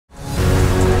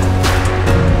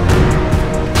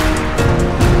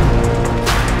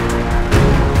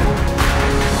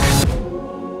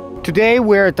Today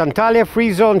we're at Antalya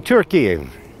Free Zone, Turkey.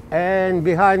 And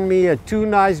behind me are two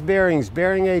nice bearings,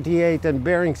 Bering 88 and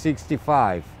Bering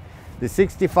 65. The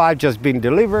 65 just been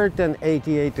delivered and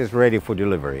 88 is ready for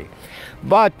delivery.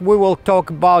 But we will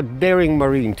talk about Bering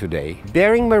Marine today.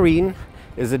 Bering Marine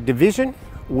is a division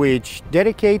which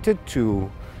dedicated to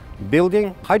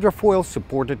building hydrofoil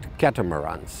supported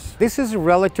catamarans. This is a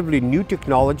relatively new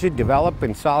technology developed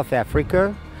in South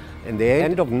Africa in the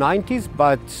end of 90s,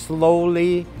 but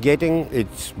slowly getting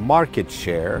its market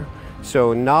share.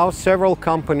 So now several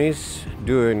companies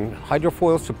doing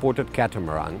hydrofoil supported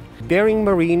catamaran. Bering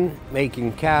Marine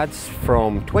making cats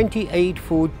from 28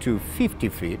 foot to 50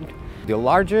 feet. The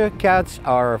larger cats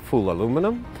are full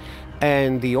aluminum,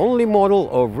 and the only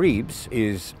model of ribs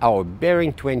is our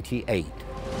Bering 28.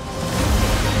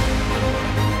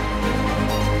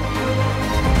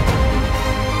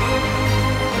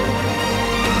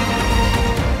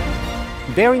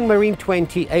 Bering Marine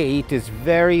 28 is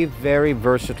very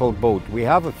versatile boat. We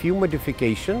have a few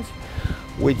modifications,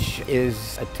 which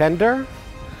is a tender,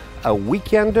 a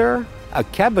weekender, a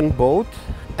cabin boat,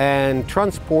 and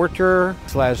transporter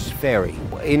slash ferry.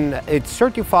 It's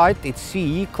certified, it's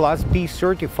CE Class B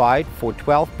certified for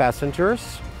 12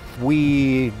 passengers.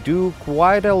 We do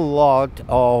quite a lot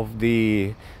of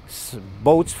the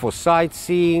boats for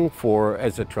sightseeing,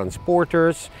 as a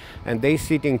transporters, and they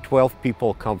sitting 12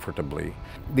 people comfortably.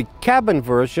 The cabin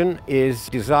version is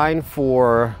designed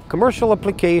for commercial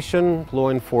application, law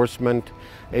enforcement.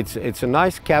 It's a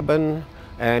nice cabin,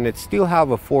 and it still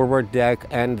have a forward deck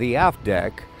and the aft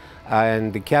deck,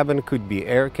 and the cabin could be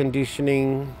air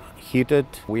conditioning, heated.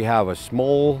 We have a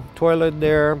small toilet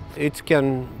there. It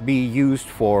can be used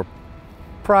for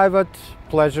private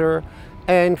pleasure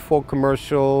and for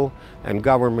commercial and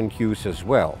government use as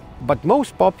well. But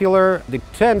most popular, the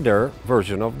tender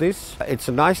version of this. It's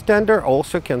a nice tender,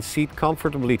 also can seat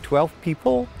comfortably 12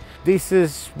 people. This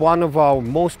is one of our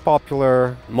most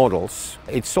popular models.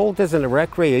 It's sold as a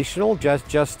recreational,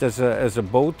 just as a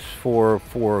boat for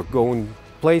going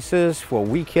places, for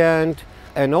weekend,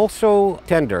 and also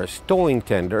tenders, towing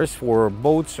tenders for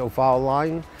boats of our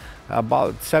line.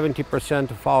 About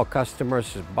 70% of our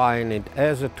customers is buying it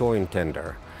as a towing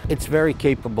tender. It's very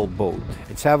capable boat.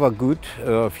 It's have a good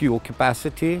fuel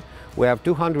capacity. We have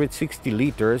 260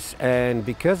 liters, and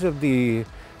because of the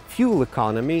fuel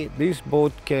economy, this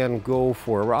boat can go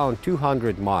for around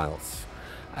 200 miles.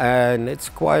 And it's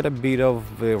quite a bit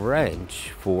of a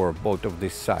range for a boat of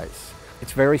this size.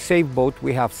 It's a very safe boat.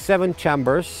 We have 7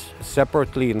 chambers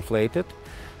separately inflated.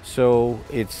 So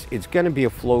it's going to be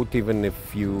afloat even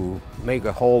if you make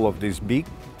a hole of this big,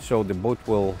 so the boat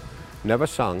will never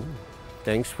sink,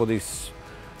 thanks for these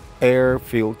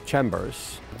air-filled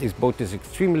chambers. This boat is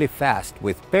extremely fast.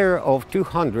 With pair of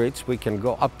 200s, we can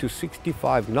go up to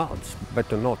 65 knots.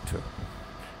 Better not to.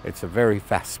 It's a very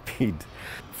fast speed.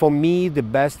 For me, the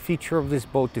best feature of this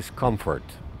boat is comfort.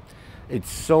 It's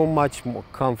so much more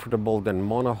comfortable than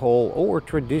monohull or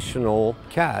traditional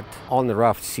cat on the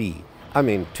rough sea. I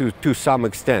mean, to some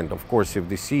extent. Of course, if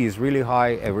the sea is really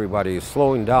high, everybody is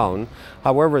slowing down.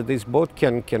 However, this boat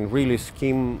can really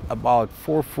skim about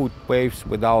 4-foot waves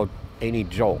without any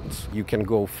jolts. You can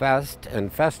go fast, and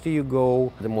faster you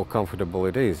go, the more comfortable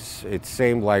it is. It's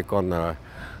same like on the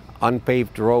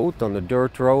unpaved road, on the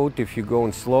dirt road. If you're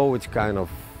going slow, it's kind of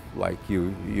like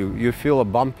you feel a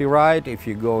bumpy ride. If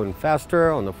you're going faster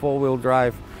on the 4-wheel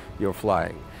drive, you're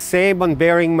flying. Same on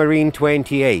Bering Marine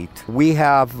 28. We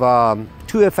have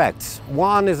 2 effects.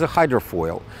 One is a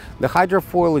hydrofoil. The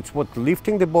hydrofoil is what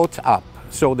lifting the boats up.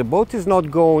 So the boat is not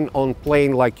going on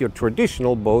plane like your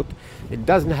traditional boat. It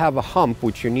doesn't have a hump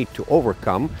which you need to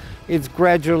overcome. It's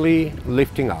gradually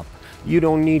lifting up. You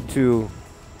don't need to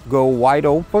go wide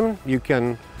open. You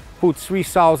can put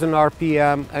 3000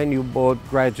 RPM and your boat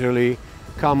gradually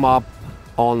come up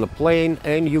on the plane,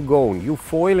 and you're going. You're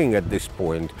foiling at this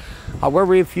point.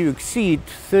 However, if you exceed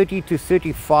 30 to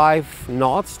 35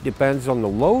 knots, depends on the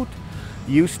load,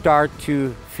 you start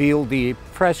to feel the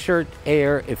pressured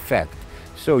air effect.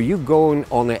 So you're going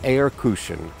on an air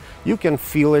cushion. You can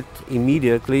feel it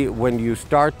immediately when you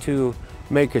start to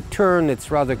make a turn.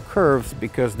 It's rather curves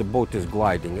because the boat is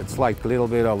gliding. It's like a little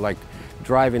bit of like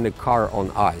driving a car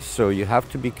on ice. So you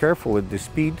have to be careful with the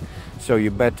speed. So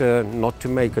you better not to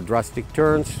make a drastic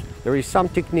turns. There is some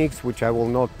techniques which I will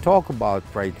not talk about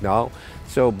right now.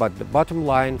 So, but the bottom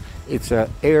line, it's an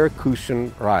air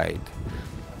cushion ride.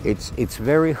 It's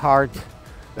very hard.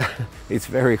 It's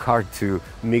very hard to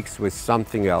mix with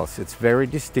something else. It's very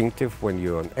distinctive. When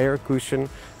you're on air cushion,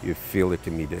 you feel it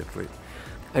immediately.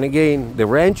 And again, the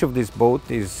range of this boat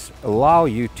is allow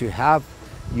you to have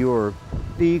your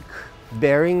big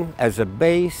Bering as a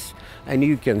base, and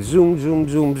you can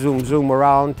zoom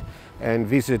around and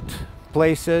visit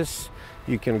places.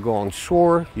 You can go on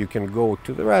shore, you can go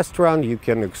to the restaurant, you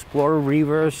can explore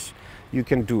rivers, you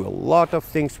can do a lot of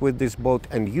things with this boat,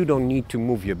 and you don't need to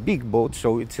move your big boat,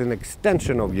 so it's an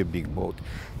extension of your big boat.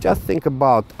 Just think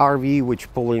about RV,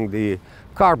 which pulling the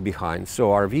car behind. So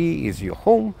RV is your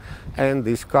home and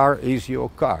this car is your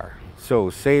car. So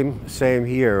same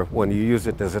here when you use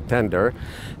it as a tender.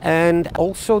 And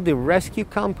also the rescue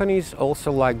companies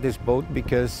also like this boat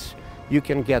because you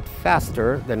can get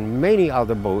faster than many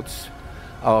other boats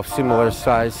of similar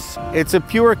size. It's a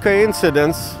pure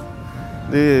coincidence.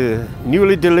 The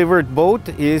newly delivered boat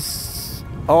is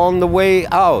on the way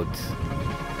out.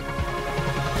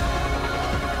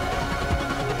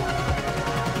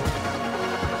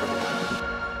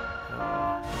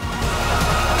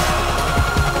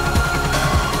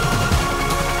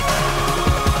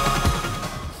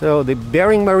 So the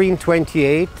Bering Marine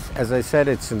 28, as I said,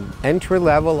 it's an entry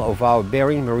level of our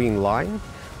Bering Marine line,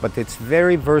 but it's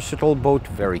very versatile boat,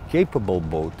 very capable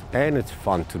boat, and it's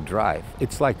fun to drive.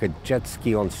 It's like a jet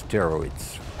ski on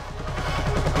steroids.